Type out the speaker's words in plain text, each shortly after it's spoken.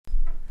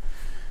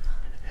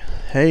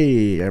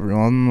Hey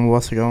everyone,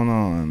 what's going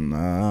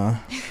on?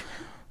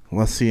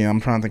 Let's see, I'm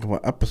trying to think of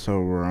what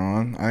episode we're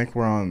on. I think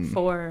we're on,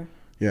 4.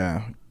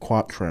 yeah,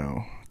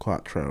 Quattro.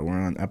 Quattro. We're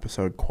on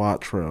episode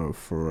Quattro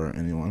for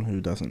anyone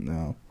who doesn't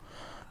know.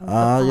 Of the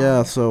pod.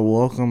 Yeah, so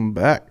welcome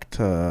back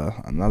to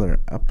another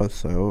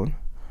episode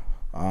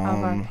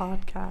Of our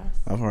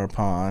podcast. of our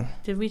pod.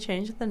 Did we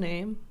change the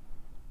name?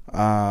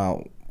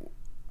 I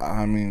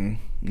mean,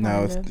 no,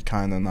 Kind it's of.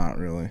 kind of not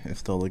really. It's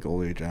still like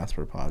Old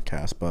Jasper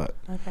podcast, but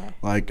Okay.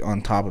 like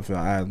on top of it,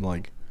 I had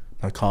like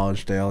a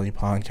College Daily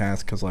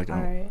podcast because like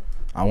Alright.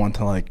 I want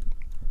to like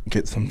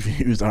get some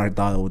views. I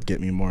thought it would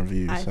get me more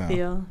views. I So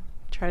feel.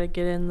 Try to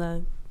get in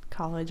the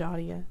college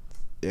audience.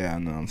 yeah, I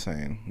know what I'm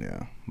saying.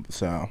 Yeah.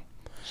 So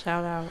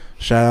Shout out.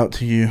 shout out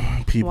to you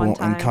people One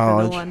time in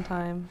college. for the one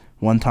time.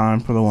 One time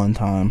for the one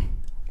time.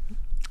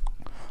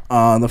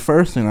 The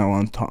first thing I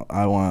want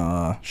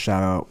to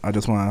shout out. I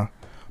just want to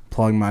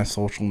plug my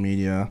social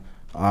media.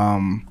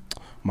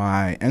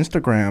 My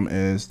Instagram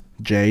is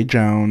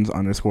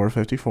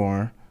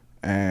jjones_54,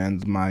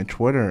 and my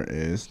Twitter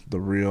is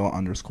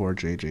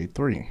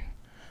thereal_JJ3.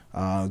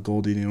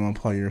 Goldie, do you want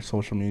to plug your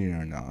social media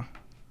or not?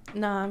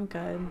 No, I'm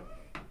good.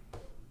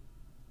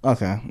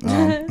 Okay.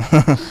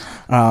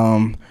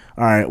 All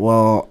right.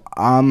 Well,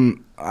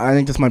 I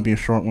think this might be a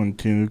short one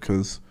too,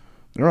 because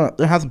there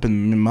hasn't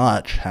been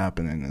much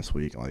happening this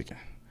week. Like,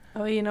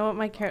 Oh, you know what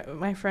my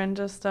friend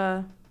just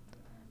sent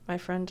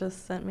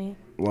me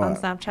on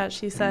what? Snapchat?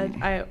 She said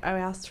I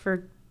asked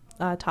for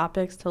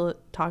topics to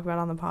talk about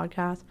on the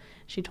podcast.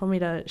 She told me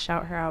to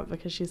shout her out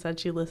because she said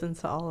she listens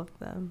to all of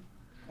them.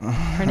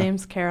 Her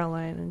name's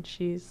Caroline, and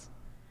she's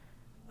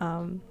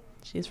from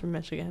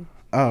Michigan.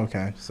 Oh,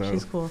 okay. So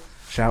She's cool.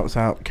 shouts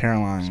out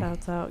Caroline.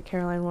 Shouts out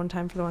Caroline one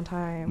time for the one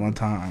time. One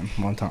time.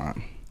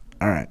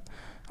 All right.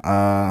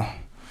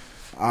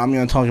 I'm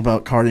gonna talk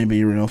about Cardi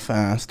B real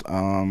fast.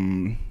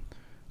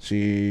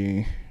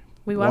 She.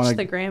 We watched wanna-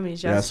 the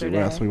Grammys yesterday.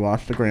 Yes, we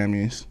watched the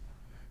Grammys,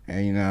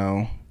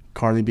 and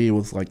Cardi B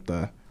was like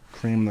the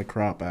cream of the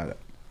crop at it,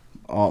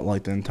 all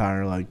like the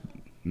entire like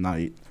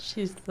night.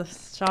 She's the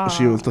star.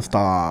 She was the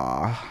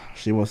star.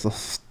 She was the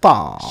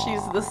star.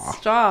 She's the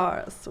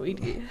star,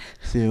 sweetie.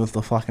 She was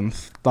the fucking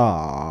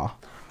star.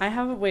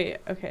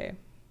 Okay.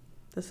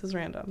 This is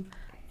random.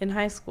 In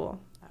high school,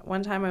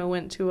 one time I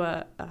went to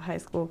a high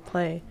school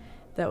play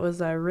that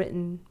was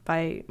written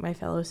by my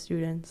fellow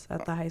students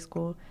at the high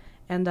school.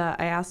 And I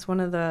asked one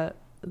of the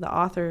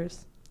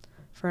authors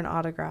for an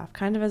autograph,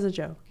 kind of as a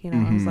joke. I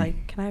was Mhm.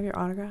 like, can I have your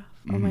autograph?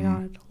 Oh, my Mhm.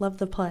 God. Love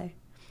the play.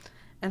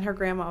 And her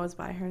grandma was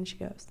by her, and she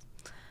goes,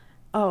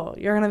 oh,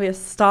 you're going to be a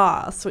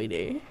star,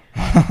 sweetie.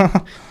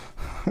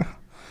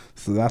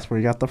 So that's where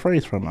you got the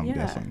phrase from, I'm Yeah.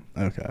 guessing.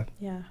 Okay.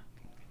 Yeah.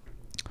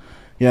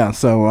 Yeah,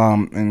 so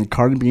and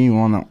Cardi B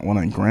won a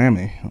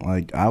Grammy.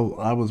 Like I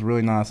was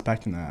really not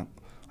expecting that.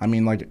 I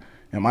mean, like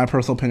in my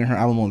personal opinion, her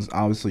album was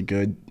obviously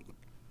good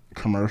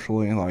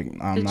commercially. Like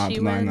I'm Did not she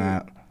denying win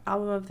that.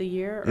 Album of the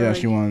year? Or Yeah, like-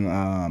 she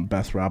won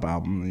Best Rap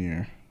Album of the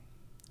Year.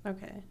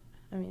 Okay.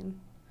 I mean,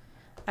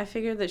 I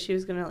figured that she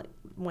was going to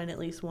win at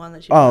least one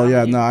that she Oh was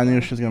yeah, no, nominated I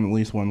knew for. she was gonna at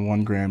least win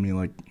one Grammy.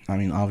 Like I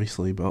mean,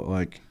 obviously, but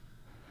like,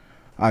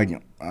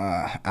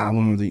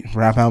 album of the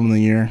rap album of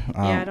the year.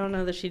 Yeah, I don't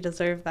know that she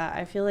deserved that.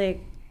 I feel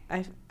like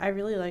I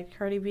really liked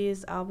Cardi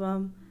B's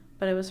album,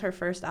 but it was her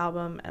first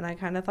album, and I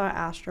kind of thought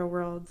Astro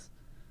Worlds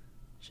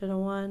should have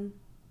won.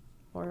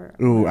 Or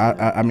Ooh,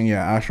 whatever. I mean,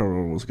 yeah, Astro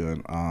World was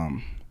good.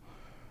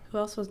 Who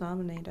else was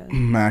nominated?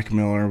 Mac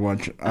Miller,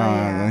 which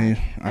yeah.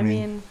 I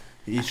mean,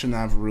 he shouldn't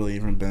have really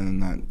even been in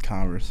that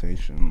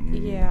conversation.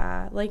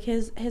 Yeah, like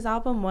his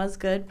album was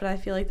good, but I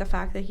feel like the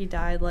fact that he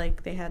died,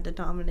 like they had to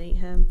nominate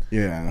him.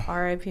 Yeah.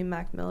 R.I.P.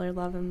 Mac Miller,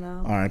 love him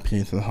though.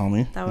 R.I.P. to the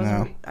homie. That was,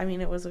 No.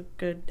 it was a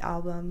good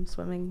album,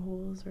 Swimming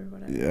Pools or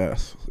whatever.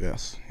 Yes.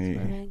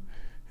 Swimming.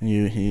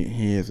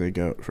 He is a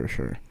goat for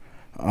sure.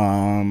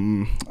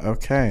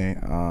 Okay.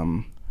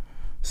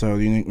 So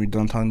do you think we're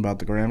done talking about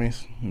the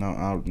Grammys?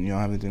 No, you don't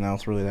have anything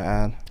else really to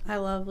add? I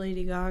love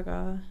Lady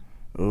Gaga.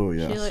 Oh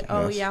yes.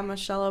 Yeah,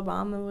 Michelle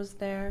Obama was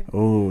there.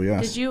 Oh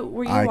yes.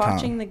 Were you Icon.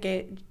 watching the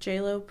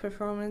J-Lo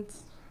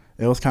performance?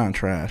 It was kind of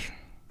trash.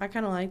 I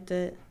kind of liked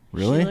it.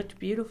 Really? She looked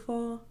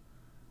beautiful.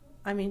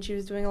 I mean, she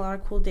was doing a lot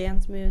of cool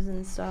dance moves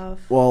and stuff.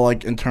 Well,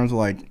 like in terms of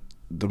like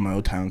the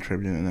Motown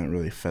tribute, it didn't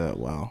really fit it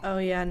well. Oh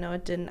yeah, no,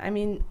 it didn't. I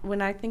mean,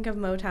 when I think of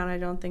Motown, I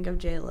don't think of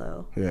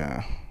J-Lo.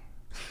 Yeah.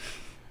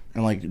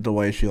 And like the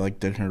way she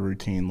like did her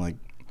routine, like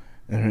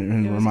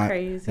it was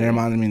crazy. It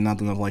reminded me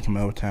nothing of like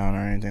Motown or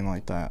anything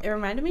like that. It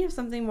reminded me of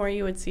something more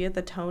you would see at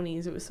the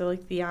Tonys. It was so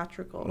like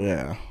theatrical.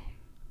 Yeah.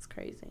 It's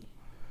crazy.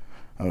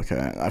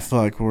 Okay, I feel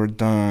like we're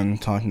done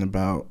talking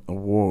about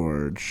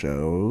award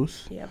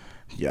shows. Yep.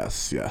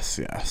 Yes.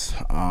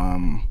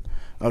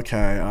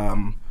 Okay.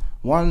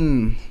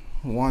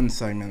 One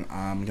segment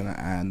I'm gonna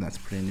add that's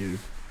pretty new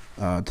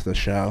to the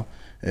show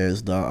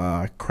is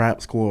the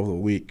crap school of the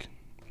week.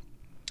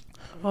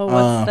 Well,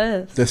 what's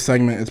this? This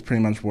segment is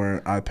pretty much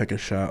where I pick a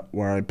show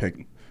where I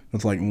pick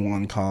it's like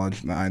one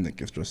college that I think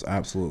is just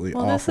absolutely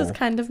Well, awful. this is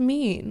kind of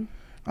mean.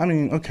 I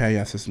mean, okay,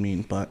 yes, it's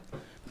mean, but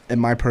in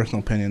my personal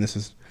opinion,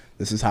 this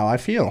is how I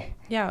feel.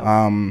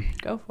 Yeah.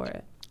 Go for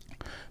it.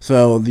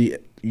 So the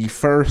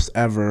first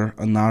ever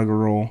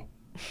inaugural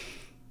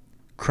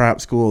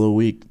crap school of the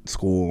week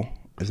school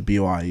is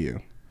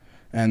BYU,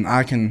 and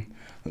I can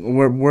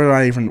where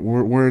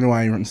do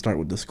I even start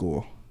with the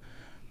school?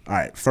 All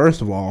right,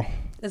 first of all,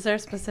 is there a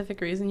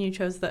specific reason you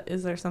chose that?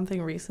 Is there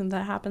something recent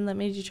that happened that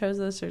made you chose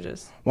this, or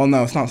just? Well,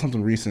 no, it's not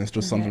something recent. It's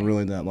just something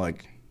really that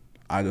like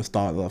I just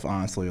thought of,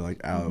 honestly,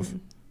 like out of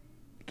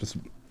just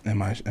in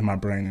my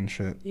brain and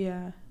shit.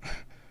 Yeah.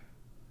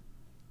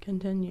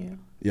 Continue.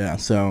 Yeah,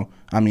 so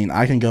I mean,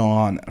 I can go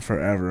on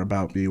forever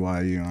about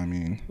BYU. I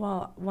mean,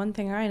 well, one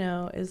thing I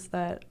know is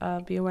that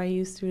a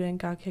BYU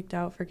student got kicked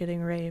out for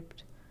getting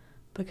raped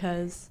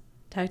because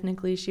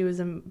technically she was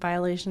in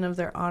violation of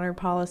their honor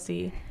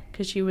policy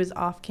because she was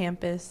off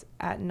campus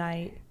at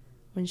night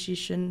when she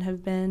shouldn't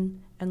have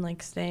been, and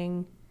like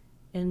staying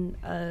in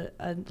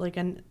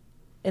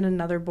in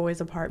another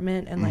boy's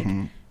apartment, and like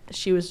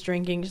she was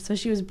drinking, so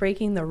she was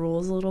breaking the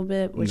rules a little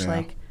bit, which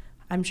like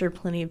I'm sure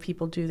plenty of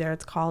people do there.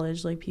 It's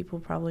college, like people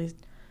probably,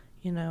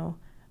 you know,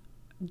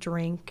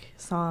 drink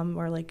some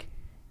or like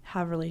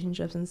have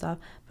relationships and stuff.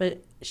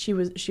 But she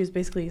was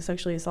basically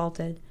sexually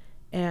assaulted,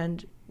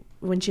 and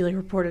when she like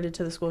reported it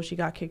to the school, she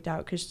got kicked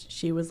out because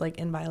she was like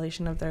in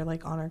violation of their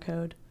like honor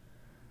code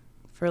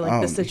for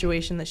like the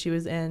situation that she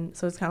was in.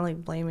 So it's kind of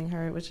like blaming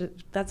her,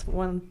 that's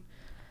one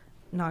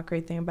not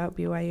great thing about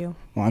BYU.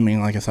 Well, I mean,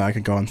 like I said, I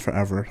could go on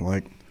forever.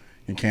 Like,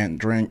 you can't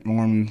drink.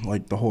 Mormon,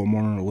 like the whole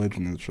Mormon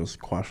religion is just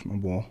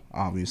questionable,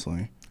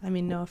 obviously. I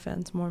mean, no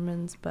offense,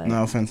 Mormons, but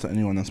no offense to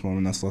anyone that's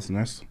Mormon that's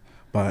listeners,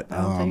 but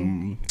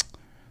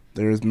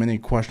there's many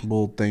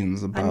questionable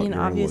things about. I mean,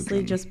 your obviously,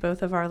 religion. just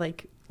both of our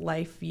like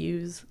life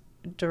views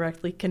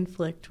directly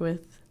conflict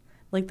with,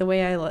 like the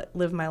way I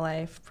live my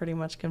life pretty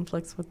much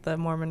conflicts with the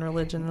Mormon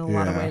religion in a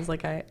lot of ways.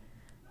 Like I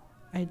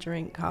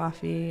drink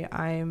coffee.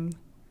 I'm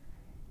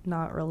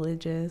not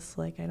religious.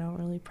 Like I don't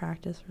really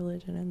practice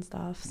religion and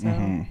stuff.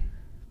 So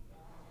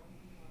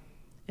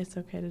it's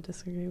okay to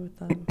disagree with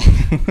them.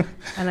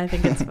 And I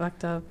think it's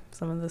fucked up,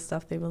 some of the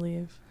stuff they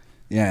believe.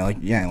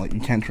 Like you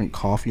can't drink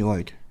coffee.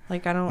 Like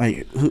I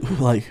don't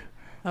like.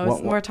 I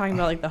was more talking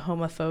about like the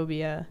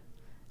homophobia,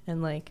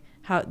 and like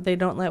how they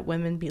don't let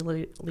women be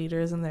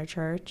leaders in their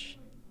church.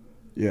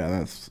 Yeah,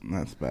 that's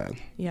bad.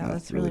 Yeah,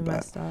 that's really bad.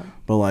 Messed up.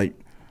 But like,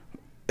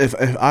 if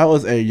I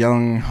was a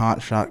young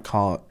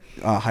hotshot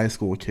high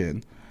school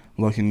kid,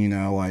 looking,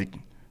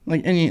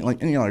 like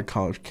any other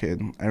college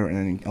kid or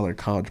any other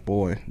college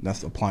boy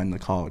that's applying to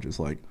college is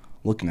like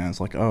looking at it, it's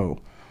like, oh,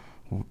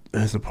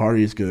 is the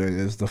parties good?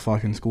 Is the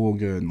fucking school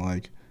good?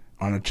 Like,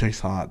 are the chicks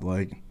hot?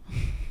 Like,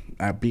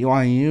 at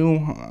BYU,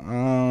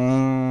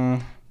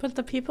 But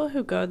the people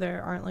who go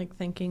there aren't like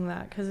thinking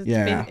that, because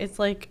it's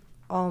like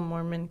all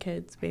Mormon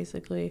kids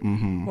basically.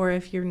 Or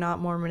if you're not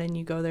Mormon and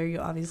you go there, you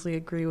obviously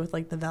agree with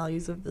like the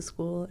values of the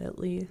school at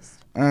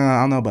least. I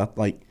don't know about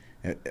like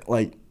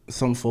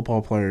some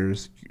football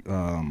players,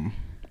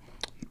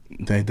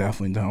 they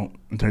definitely don't.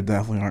 They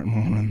definitely aren't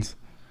Mormons.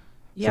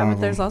 Yeah,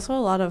 but there's also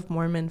a lot of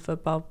Mormon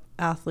football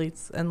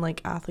athletes and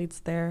like athletes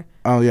there.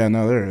 Oh yeah,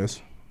 no, there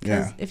is.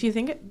 Yeah. If you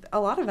think a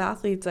lot of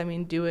athletes, I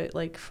mean, do it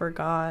like for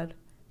God.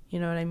 You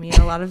know what I mean?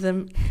 A lot of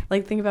them,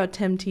 like, think about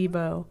Tim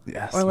Tebow.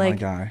 Yes, or like my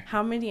guy.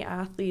 How many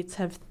athletes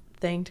have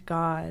thanked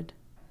God?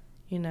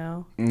 You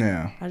know?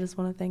 Yeah. I just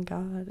want to thank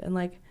God, and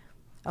like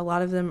a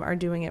lot of them are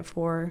doing it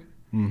for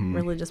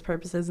religious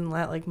purposes, and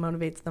that like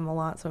motivates them a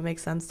lot. So it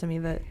makes sense to me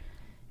that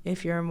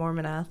if you're a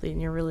Mormon athlete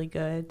and you're really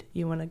good,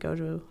 you want to go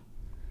to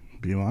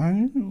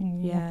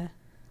BYU. Yeah.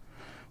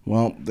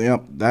 Well,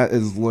 yep, that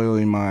is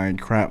literally my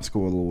crap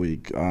school of the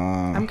week.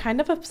 I'm kind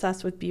of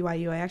obsessed with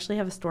BYU. I actually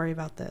have a story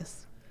about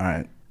this. All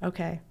right.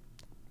 Okay.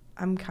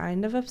 I'm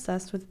kind of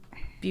obsessed with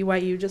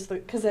BYU just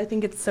because I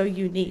think it's so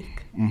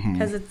unique.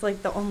 Because it's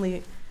like the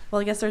only,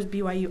 well, I guess there's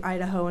BYU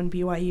Idaho and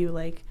BYU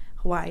like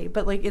Hawaii,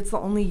 but like it's the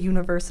only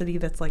university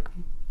that's like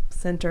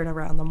centered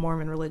around the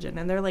Mormon religion,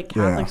 and they're like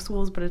Catholic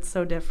schools, but it's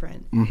so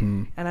different.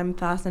 And I'm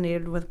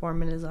fascinated with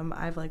Mormonism.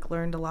 I've like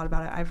learned a lot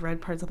about it. I've read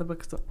parts of the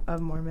books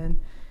of Mormon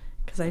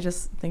because I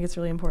just think it's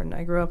really important.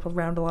 I grew up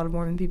around a lot of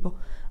Mormon people.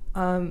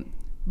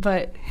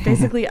 But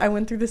basically I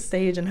went through this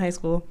stage in high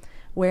school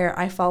where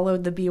I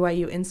followed the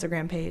BYU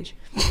Instagram page,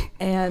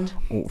 and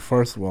well,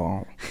 first of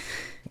all,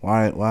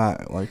 why?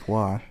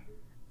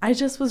 I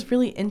just was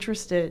really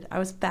interested. I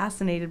was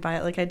fascinated by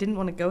it. Like, I didn't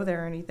want to go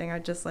there or anything. I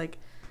just like,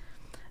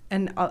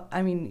 and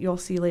I mean, you'll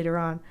see later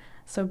on.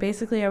 So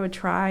basically I would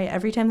try,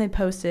 every time they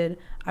posted,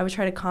 I would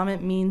try to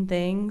comment mean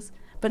things,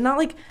 but not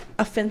like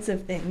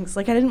offensive things.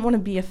 Like, I didn't want to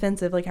be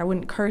offensive. Like, I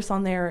wouldn't curse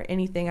on there or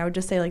anything. I would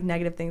just say like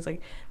negative things.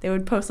 Like, they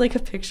would post like a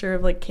picture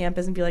of like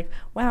campus and be like,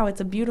 wow,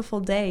 it's a beautiful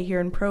day here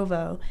in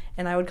Provo.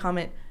 And I would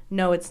comment,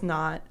 no, it's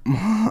not.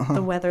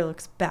 The weather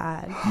looks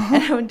bad.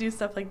 And I would do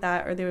stuff like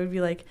that. Or they would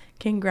be like,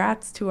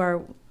 congrats to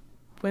our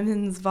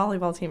women's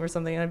volleyball team or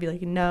something. And I'd be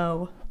like,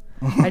 no.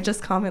 I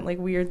just comment like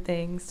weird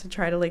things to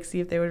try to like see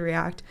if they would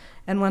react.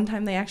 And one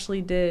time they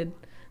actually did.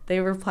 they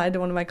replied to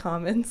one of my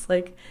comments.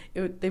 Like,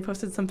 they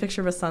posted some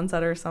picture of a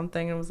sunset or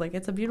something and was like,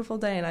 it's a beautiful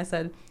day. And I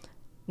said,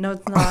 no,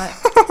 it's not.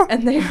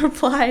 And they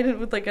replied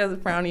with like a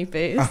frowny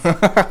face.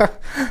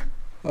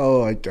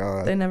 Oh my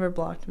god. They never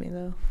blocked me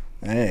though.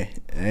 Hey,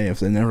 if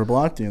they never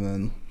blocked you,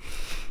 then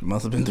you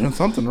must have been doing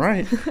something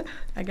right.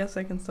 I guess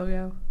I can still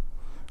go.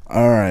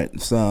 All right,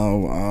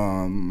 so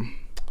I'm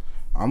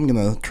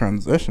gonna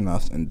transition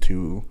us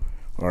into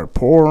our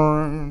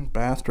poor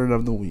bastard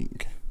of the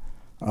week.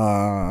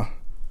 Well,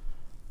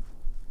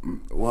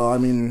 I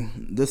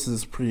mean, this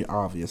is pretty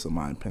obvious in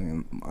my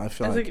opinion. I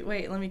feel like.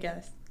 Wait, let me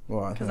guess.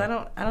 What? Because I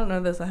don't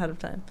know this ahead of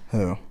time.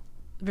 Who?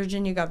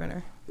 Virginia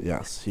governor.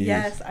 Yes,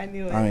 Yes, I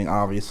knew it. I mean,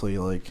 obviously,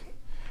 like.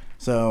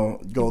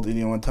 So, Goldie, do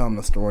you want to tell him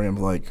the story of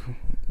like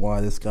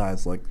why this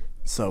guy's like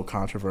so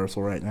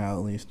controversial right now,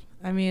 at least?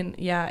 I mean,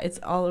 yeah, it's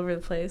all over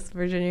the place.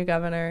 Virginia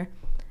governor,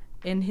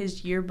 in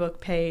his yearbook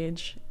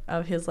page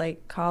of his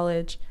like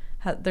college,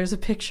 there's a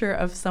picture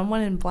of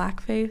someone in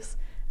blackface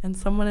and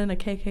someone in a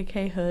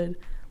KKK hood,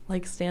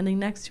 like standing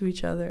next to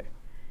each other,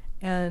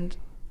 and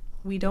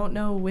we don't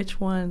know which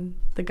one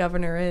the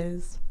governor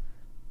is,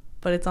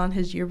 but it's on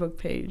his yearbook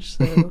page,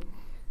 so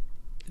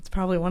it's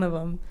probably one of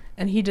them,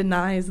 and he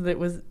denies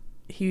that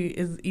he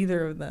is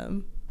either of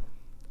them.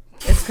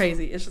 It's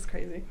crazy. It's just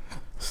crazy.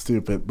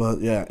 Stupid, but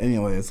yeah.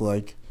 Anyway, it's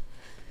like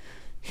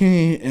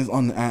he is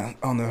on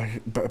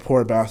the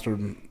poor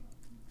bastard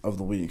of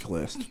the week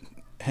list.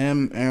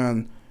 Him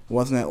and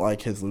wasn't it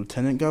like his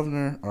lieutenant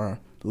governor or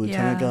the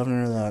lieutenant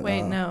governor that?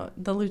 Wait, no,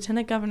 the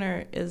lieutenant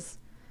governor is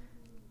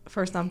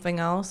for something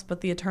else, but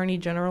the attorney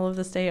general of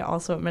the state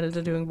also admitted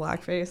to doing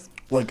blackface.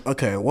 Like,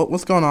 okay,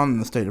 what's going on in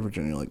the state of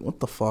Virginia? Like, what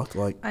the fuck?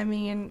 Like, I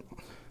mean,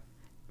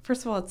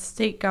 first of all, it's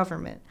state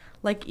government.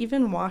 Like,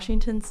 even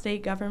Washington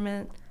state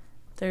government,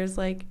 there's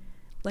like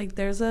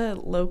there's a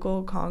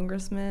local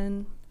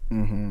congressman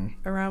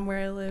around where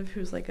I live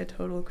who's like a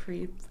total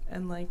creep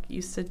and like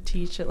used to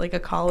teach at like a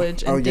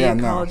college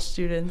and college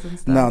students and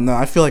stuff. No,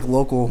 I feel like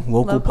local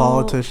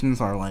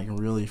politicians are like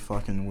really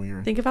fucking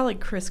weird. Think about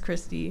like Chris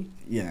Christie.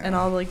 Yeah. And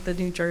all like the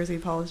New Jersey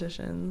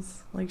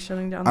politicians like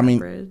shutting down the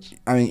bridge.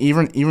 I mean,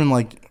 even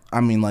like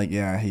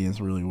yeah, he is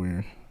really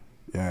weird.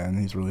 Yeah, and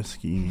he's really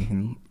schemy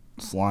and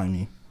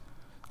slimy.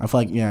 I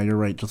feel like, yeah, you're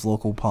right. Just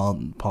local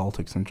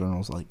politics in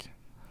general is like...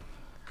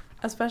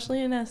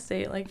 Especially in a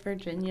state like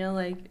Virginia,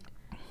 like,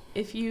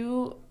 if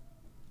you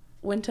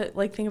went to,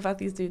 like, think about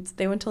these dudes.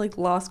 They went to, like,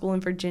 law school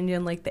in Virginia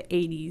in, like, the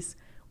 80s,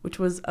 which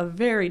was a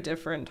very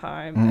different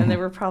time. Mm-hmm. And there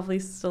were probably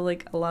still,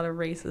 like, a lot of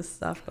racist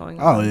stuff going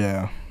on. Oh,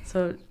 yeah.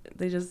 So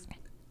they're just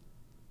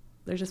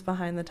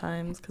behind the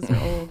times because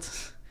they're old.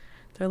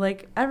 They're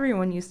like,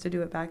 everyone used to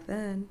do it back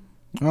then.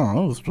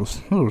 Oh, it was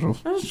just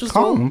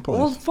commonplace.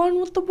 It was fun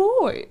with the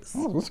boys.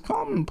 Oh, it was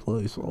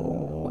commonplace.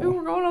 Oh. We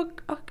were going to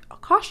a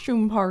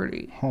costume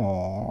party.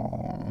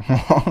 Oh.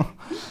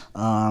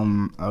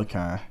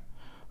 Okay.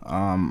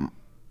 I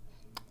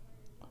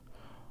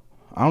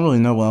don't really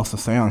know what else to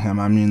say on him.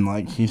 I mean,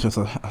 like, he's just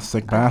a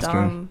sick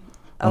bastard.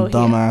 A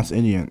dumbass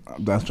idiot.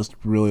 That's just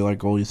really, like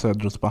Goldie said,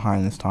 just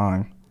behind his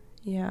time.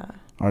 Yeah.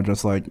 Or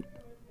just, like,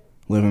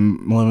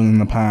 living in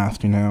the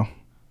past, you know?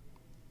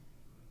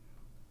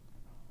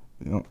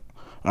 Yep.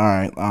 All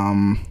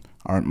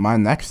right. My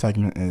next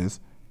segment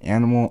is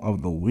Animal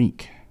of the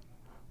Week.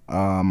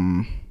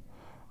 I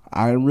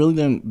really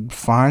didn't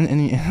find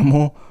any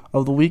Animal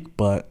of the Week,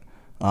 but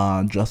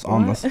just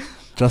on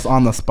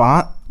the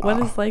spot.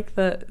 What is like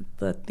the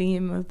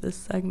theme of this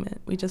segment?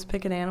 We just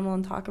pick an animal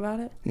and talk about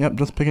it? Yep,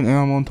 just pick an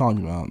animal and talk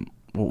about it.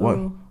 What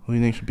do you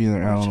think should be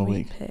their Animal of the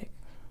Week? Pick?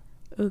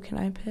 Ooh, can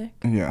I pick?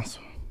 Yes.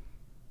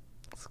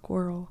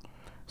 Squirrel.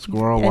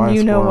 Squirrel? And why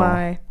you know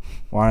why.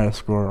 Why a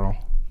squirrel?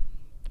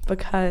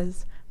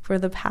 Because for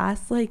the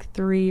past like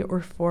 3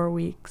 or 4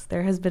 weeks,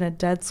 there has been a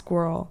dead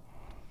squirrel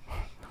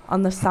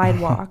on the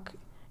sidewalk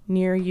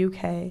near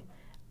UK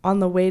on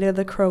the way to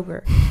the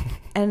Kroger.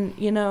 And,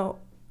 you know,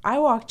 I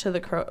bike to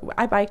the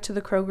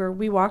Kroger.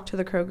 We walk to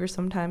the Kroger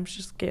sometimes,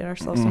 just get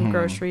ourselves some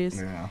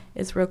groceries. Yeah.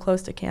 It's real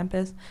close to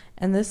campus.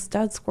 And this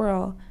dead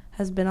squirrel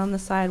has been on the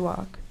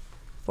sidewalk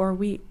for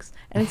weeks.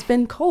 And it's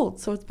been cold,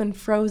 so it's been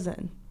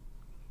frozen.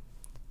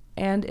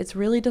 And it's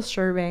really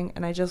disturbing,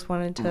 and I just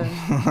wanted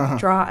to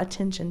draw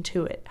attention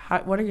to it.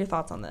 What are your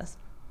thoughts on this?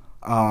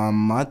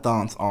 My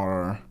thoughts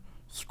are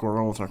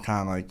squirrels are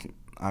kind of like,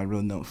 I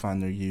really don't find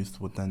their use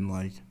within,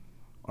 like,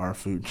 our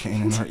food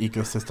chain and our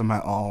ecosystem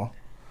at all.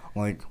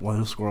 Like, what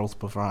do squirrels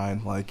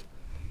provide? Like,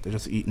 they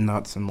just eat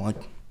nuts and, like,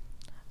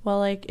 well,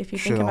 like, if you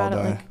think about it,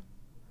 like,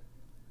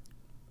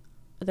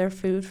 they're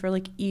food for,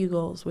 like,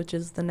 eagles, which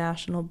is the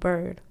national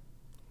bird.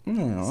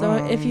 Yeah, so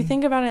if you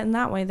think about it in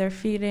that way, they're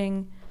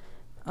feeding...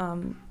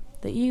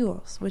 the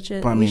eagles, which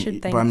is we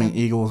should thank. But I mean,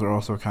 eagles are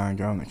also kind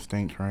of going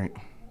extinct, right?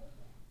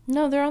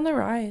 No, they're on the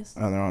rise.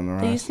 Oh, they're on the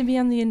rise. They used to be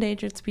on the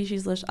endangered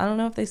species list. I don't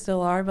know if they still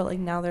are, but like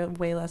now they're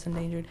way less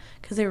endangered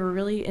because they were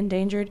really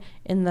endangered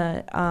in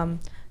the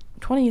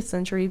 20th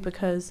century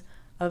because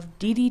of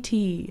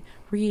DDT.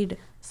 Read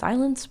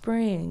Silent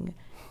Spring,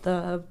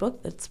 the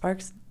book that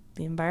sparks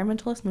the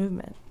environmentalist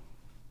movement.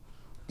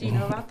 Do you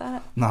know about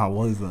that? Nah,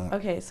 what is that?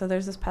 Okay, so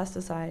there's this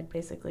pesticide,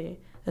 basically,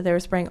 that they were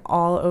spraying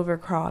all over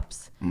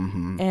crops.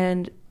 Mm-hmm.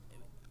 And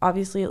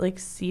obviously it, like,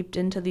 seeped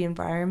into the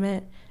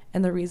environment.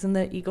 And the reason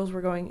that eagles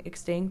were going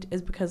extinct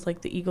is because,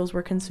 like, the eagles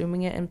were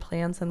consuming it in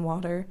plants and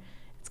water.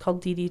 It's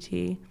called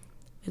DDT.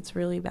 It's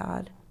really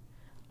bad.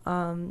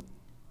 I'm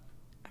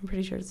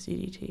pretty sure it's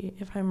DDT.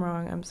 If I'm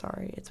wrong, I'm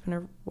sorry. It's been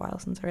a while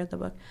since I read the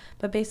book.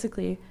 But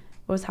basically,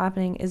 what was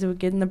happening is it would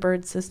get in the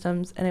bird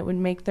systems and it would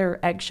make their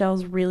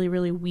eggshells really,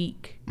 really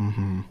weak.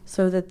 Mm-hmm.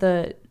 So that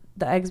the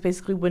eggs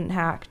basically wouldn't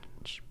hatch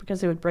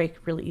because they would break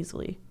really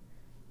easily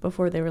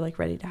before they were, like,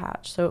 ready to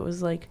hatch. So it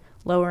was, like,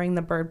 lowering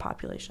the bird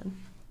population.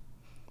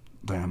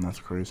 Damn, that's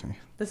crazy.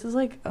 This is,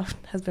 like,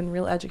 has been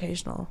real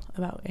educational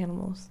about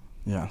animals.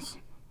 Yes.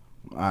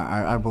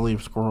 I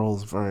believe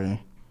squirrels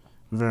very,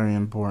 very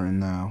important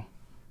now.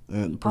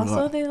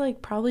 Also, they,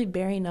 like, probably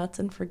bury nuts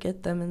and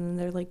forget them, and then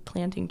they're, like,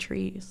 planting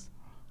trees.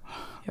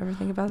 You ever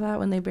think about that?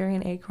 When they bury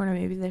an acorn, or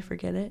maybe they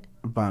forget it?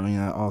 But, I mean,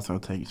 it also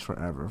takes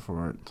forever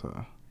for it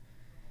to...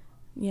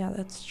 Yeah,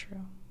 that's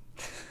true.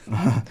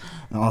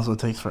 It also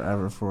takes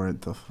forever for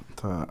it to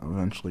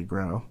eventually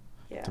grow.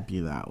 Yeah. To be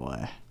that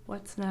way.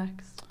 What's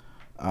next?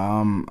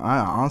 I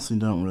honestly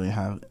don't really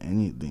have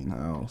anything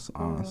else,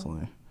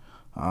 honestly.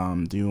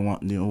 Do you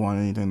want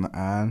anything to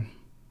add?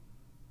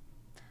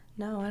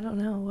 No, I don't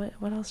know.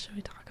 What else should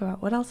we talk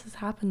about? What else has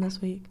happened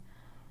this week?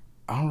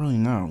 I don't really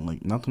know.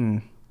 Like,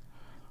 nothing.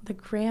 The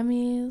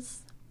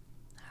Grammys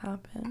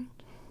happened.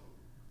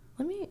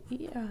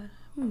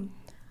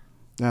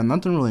 Yeah,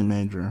 nothing really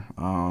major.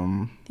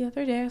 The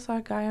other day I saw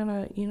a guy on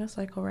a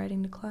unicycle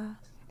riding to class.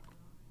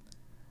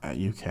 At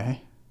UK?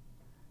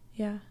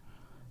 Yeah.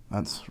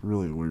 That's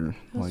really weird.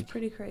 It was Like,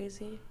 pretty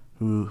crazy.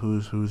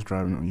 who's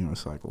driving a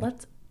unicycle?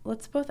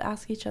 Let's both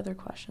ask each other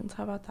questions.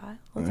 How about that?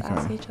 Let's Okay.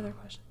 ask each other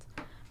questions.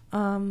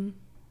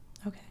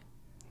 Okay.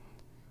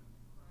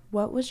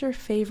 What was your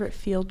favorite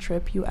field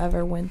trip you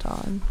ever went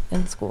on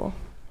in school?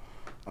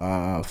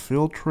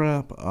 Field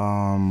trip,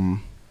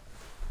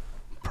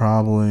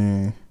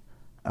 probably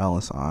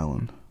Ellis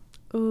Island.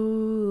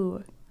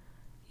 Ooh.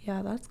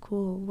 Yeah, that's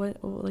cool.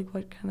 What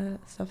kind of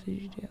stuff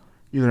did you do?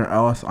 Either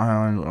Ellis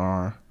Island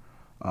or,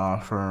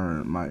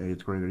 for my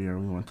 8th grade year,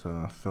 we went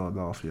to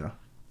Philadelphia.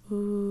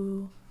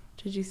 Ooh.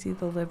 Did you see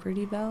the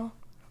Liberty Bell?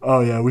 Oh,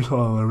 yeah, we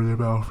saw the Liberty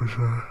Bell for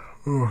sure.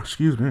 Oh,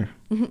 excuse me.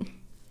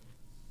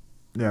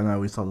 Yeah, no,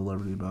 we saw the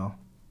Liberty Bell.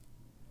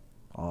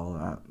 All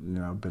that,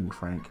 Ben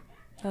Frank.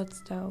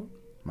 That's dope.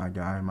 My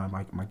guy,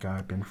 my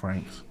guy, Ben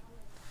Franks.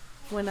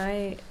 When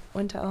I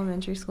went to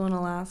elementary school in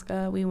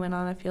Alaska, we went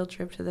on a field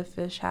trip to the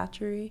fish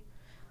hatchery,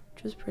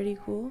 which was pretty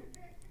cool.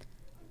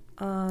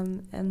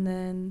 And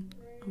then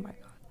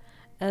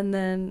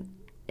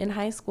in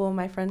high school,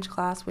 my French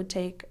class would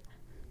take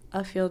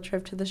a field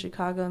trip to the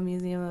Chicago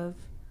Museum of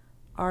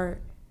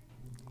Art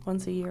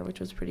once a year, which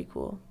was pretty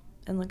cool,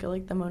 and look at,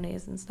 like, the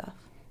Monets and stuff.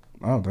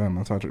 Oh, damn,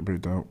 that's actually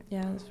pretty dope.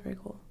 Yeah, it was pretty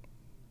cool.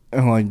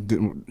 And, like,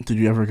 did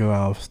you ever go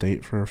out of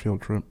state for a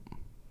field trip?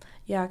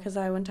 Yeah, because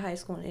I went to high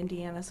school in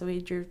Indiana, so we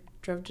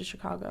drove to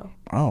Chicago.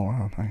 Oh,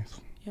 wow, nice.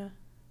 Yeah.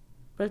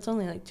 But it's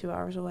only, like, 2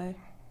 hours away.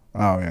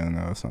 Oh, yeah,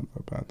 no, it's not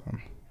that bad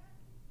then.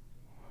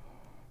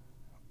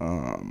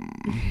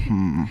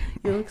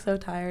 You look so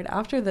tired.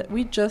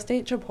 We just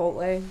ate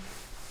Chipotle,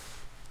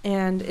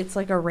 and it's,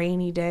 like, a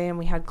rainy day, and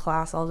we had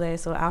class all day,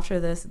 so after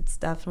this, it's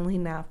definitely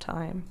nap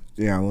time.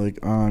 Yeah,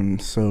 like, I'm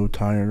so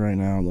tired right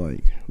now,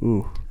 like,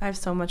 ooh. I have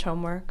so much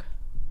homework.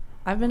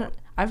 I've been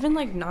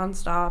like,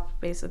 nonstop,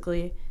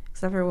 basically,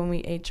 except for when we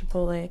ate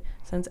Chipotle,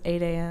 since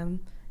 8 a.m.,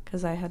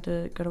 because I had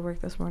to go to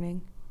work this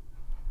morning.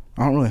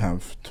 I don't really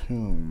have too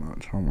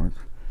much homework.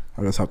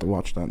 I just have to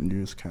watch that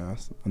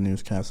newscast. A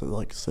newscast at,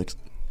 like,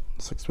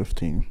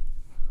 6:15.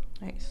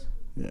 Nice.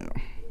 Yeah.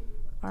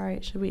 All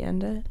right, should we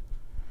end it?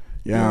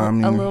 Yeah, I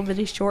mean... A little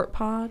bitty short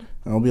pod?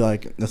 It'll be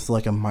like... This is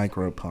like a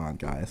micro pod,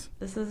 guys.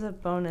 This is a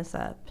bonus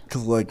ep.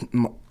 Because,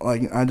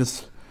 I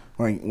just...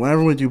 Like,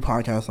 whenever we do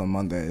podcasts on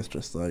Monday, it's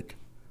just, like...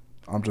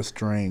 I'm just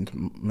drained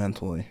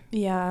mentally.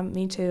 Yeah,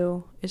 me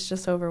too. It's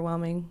just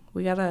overwhelming.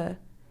 We gotta...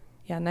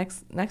 Yeah,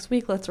 next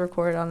week, let's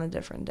record on a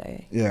different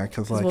day. Yeah,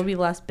 because, like... we'll be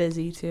less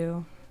busy,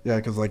 too. Yeah,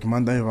 because, like,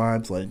 Monday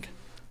vibes, like...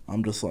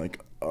 I'm just, like...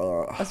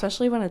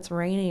 Especially when it's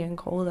rainy and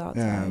cold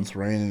outside. Yeah, it's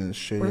raining and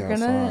shitty outside. We're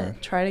gonna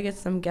try to get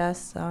some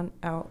guests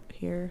out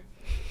here.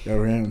 Yeah,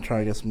 we're gonna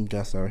try to get some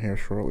guests out here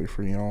shortly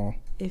for y'all.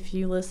 If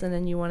you listen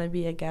and you want to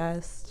be a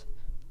guest,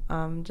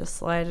 just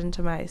slide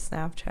into my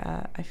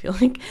Snapchat. I feel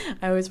like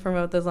I always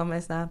promote this on my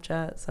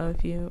Snapchat, so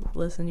if you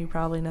listen, you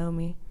probably know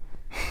me.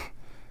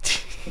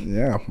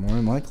 Yeah, more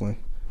than likely.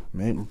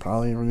 Maybe,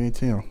 probably even me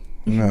too.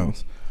 Who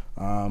knows?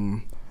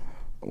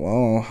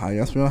 Well, I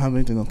guess we don't have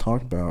anything to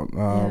talk about.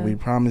 We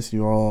promise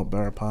you all a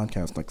better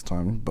podcast next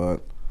time,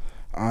 but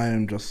I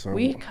am just so...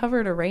 We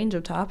covered a range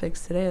of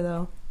topics today,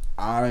 though.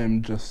 I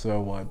am just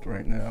so wiped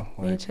right now.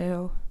 Me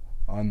too.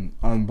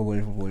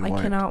 Unbelievably wiped.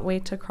 I cannot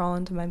wait to crawl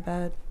into my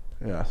bed.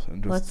 Yes,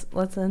 and just...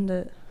 Let's end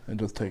it. And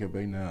just take a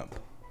big nap.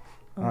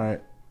 All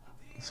right.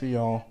 See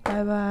y'all.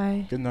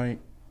 Bye-bye. Good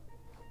night.